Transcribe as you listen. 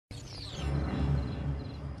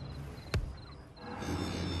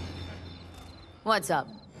What's up?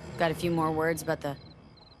 Got a few more words about the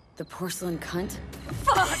porcelain cunt?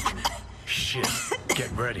 Fuck! Shit,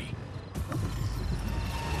 get ready.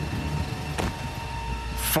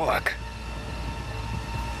 Fuck.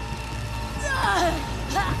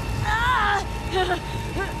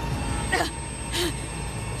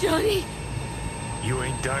 Johnny? You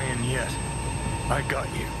ain't dying yet. I got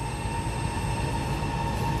you.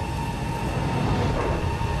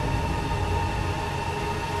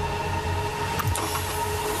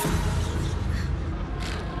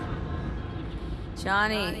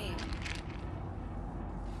 Johnny.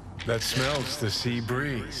 That smells the sea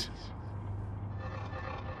breeze.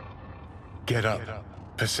 Get up.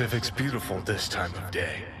 Pacific's beautiful this time of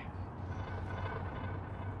day.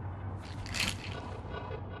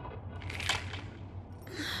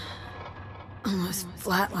 Almost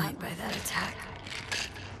flatlined by that attack.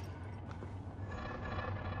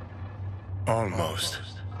 Almost.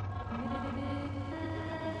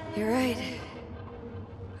 You're right.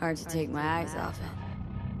 Hard to take my eyes off it.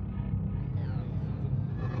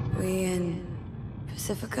 We in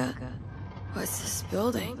Pacifica? What's this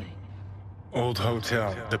building? Old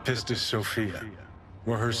hotel, the Pistis Sophia.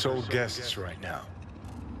 We're her sole guests right now.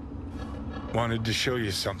 Wanted to show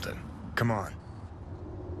you something. Come on.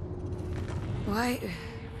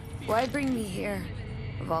 Why bring me here,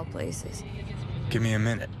 of all places? Give me a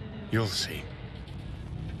minute. You'll see.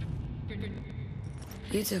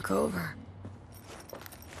 You took over.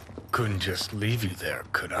 Couldn't just leave you there,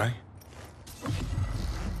 could I?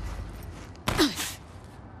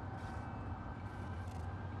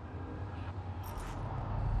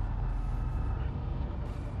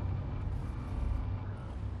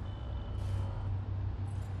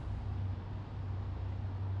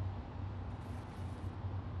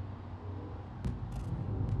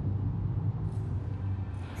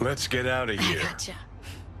 Let's get out of here. I gotcha.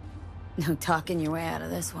 No talking your way out of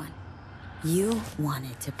this one. You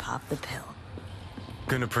wanted to pop the pill.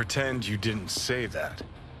 Gonna pretend you didn't say that.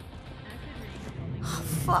 Oh,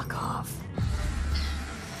 fuck off.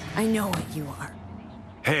 I know what you are.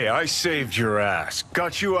 Hey, I saved your ass,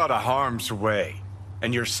 got you out of harm's way,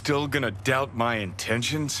 and you're still gonna doubt my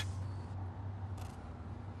intentions?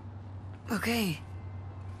 Okay.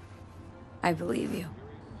 I believe you.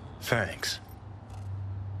 Thanks.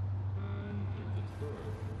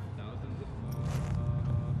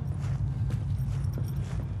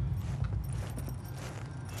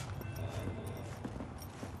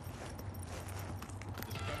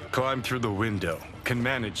 Climb through the window. Can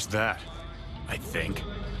manage that, I think.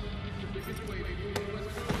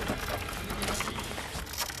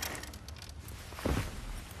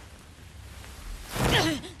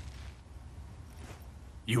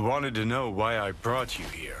 You wanted to know why I brought you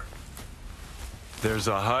here. There's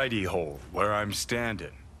a hidey hole where I'm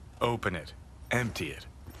standing. Open it. Empty it.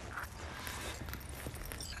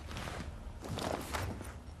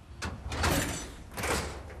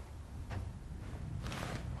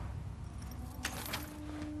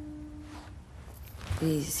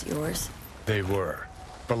 These yours? They were.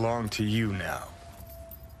 Belong to you now.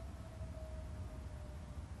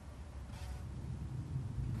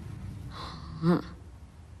 Huh.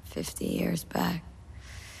 50 years back.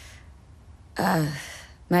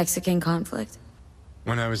 Mexican conflict?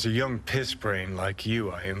 When I was a young pissbrain like you,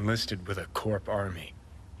 I enlisted with a Corp army.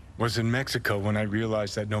 Was in Mexico when I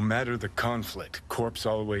realized that no matter the conflict, Corps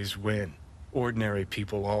always win. Ordinary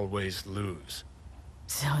people always lose.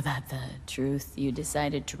 So that the truth you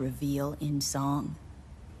decided to reveal in song?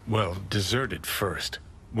 Well, deserted first.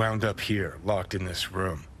 Wound up here, locked in this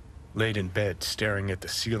room. Laid in bed, staring at the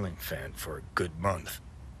ceiling fan for a good month.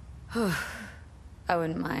 I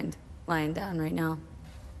wouldn't mind lying down right now,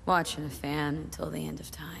 watching a fan until the end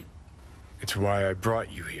of time. It's why I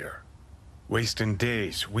brought you here. Wasting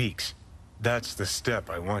days, weeks. That's the step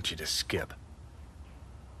I want you to skip.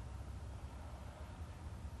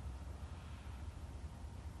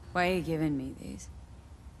 Why are you giving me these?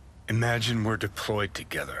 Imagine we're deployed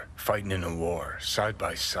together, fighting in a war, side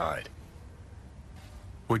by side.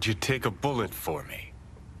 Would you take a bullet for me?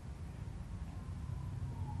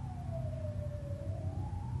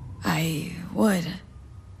 I would.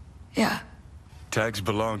 Yeah. Tags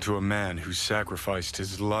belong to a man who sacrificed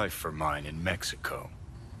his life for mine in Mexico.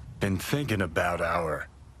 Been thinking about our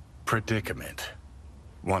predicament.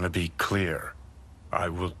 Want to be clear. I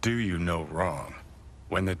will do you no wrong.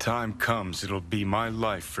 When the time comes, it'll be my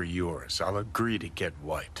life for yours. I'll agree to get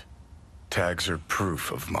wiped. Tags are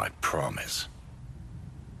proof of my promise.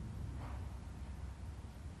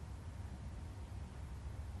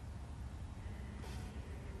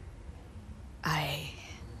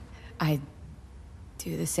 I'd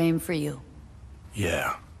do the same for you.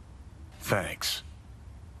 Yeah. Thanks.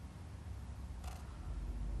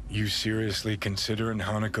 You seriously considering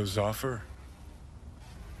Hanako's offer?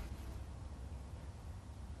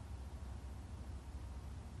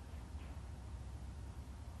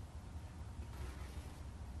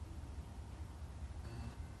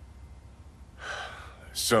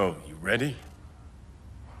 So, you ready?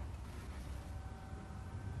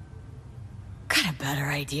 Got a better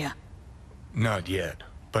idea. Not yet,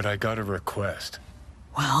 but I got a request.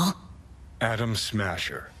 Well? Adam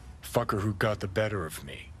Smasher. Fucker who got the better of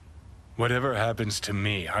me. Whatever happens to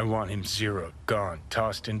me, I want him zeroed, gone,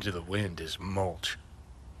 tossed into the wind as mulch.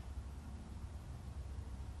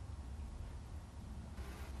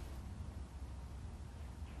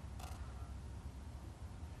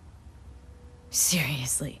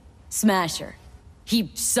 Seriously. Smasher.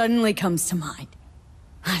 He suddenly comes to mind.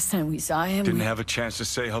 Last time we saw him, Didn't have a chance to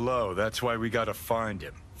say hello. That's why we gotta find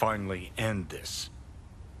him. Finally end this.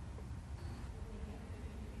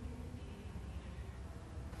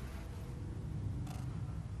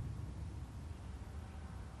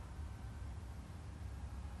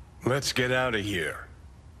 Let's get out of here.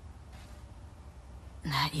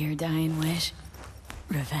 That your dying wish?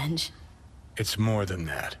 Revenge? It's more than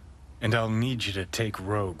that. And I'll need you to take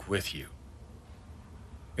Rogue with you.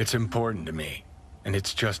 It's important to me, and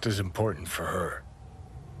it's just as important for her.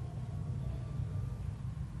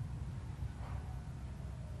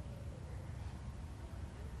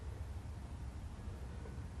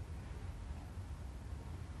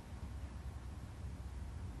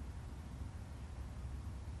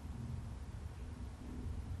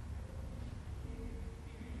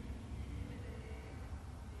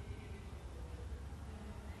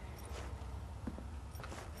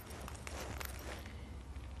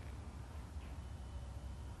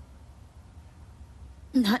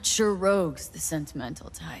 Not sure Rogue's the sentimental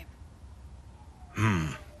type.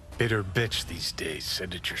 Bitter bitch these days,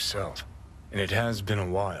 said it yourself. And it has been a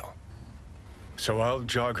while. So I'll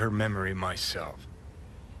jog her memory myself.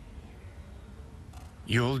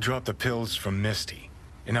 You'll drop the pills from Misty,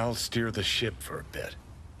 and I'll steer the ship for a bit.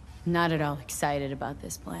 Not at all excited about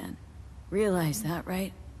this plan. Realize that,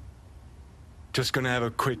 right? Just gonna have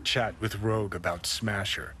a quick chat with Rogue about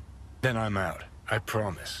Smasher. Then I'm out, I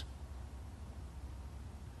promise.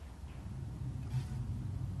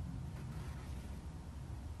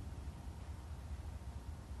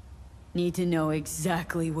 Need to know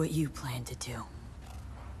exactly what you plan to do.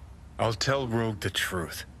 I'll tell Rogue the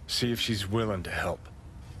truth. See if she's willing to help.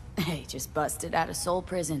 Hey, just busted out of soul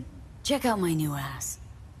prison. Check out my new ass.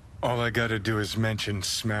 All I gotta do is mention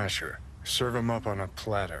Smasher. Serve him up on a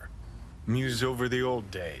platter. Muse over the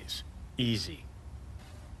old days. Easy.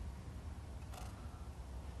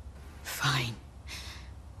 Fine.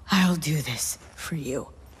 I'll do this for you.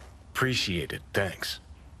 Appreciate it, thanks.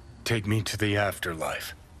 Take me to the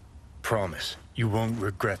afterlife. Promise, you won't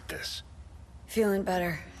regret this. Feeling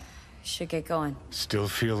better. Should get going. Still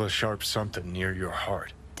feel a sharp something near your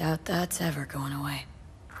heart. Doubt that's ever going away.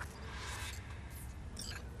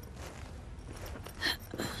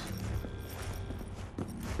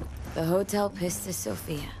 The Hotel Pistis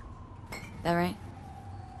Sophia. That right?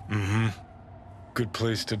 Mm-hmm. Good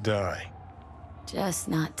place to die. Just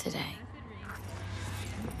not today.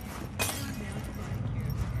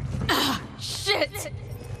 Shit!